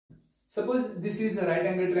Suppose this is a right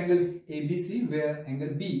angle triangle ABC where angle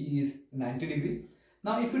B is 90 degree.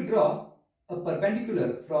 Now if we draw a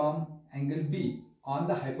perpendicular from angle B on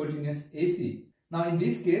the hypotenuse AC. Now in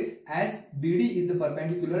this case, as BD is the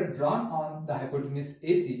perpendicular drawn on the hypotenuse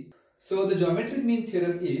AC, so the geometric mean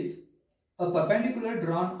theorem is a perpendicular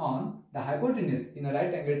drawn on the hypotenuse in a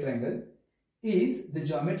right angle triangle is the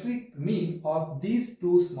geometric mean of these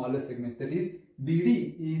two smaller segments, that is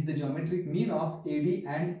BD is the geometric mean of AD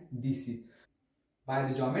and DC. By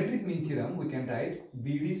the geometric mean theorem, we can write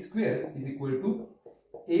BD square is equal to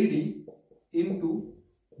AD into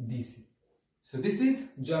DC. So this is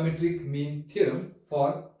geometric mean theorem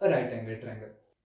for a right angle triangle.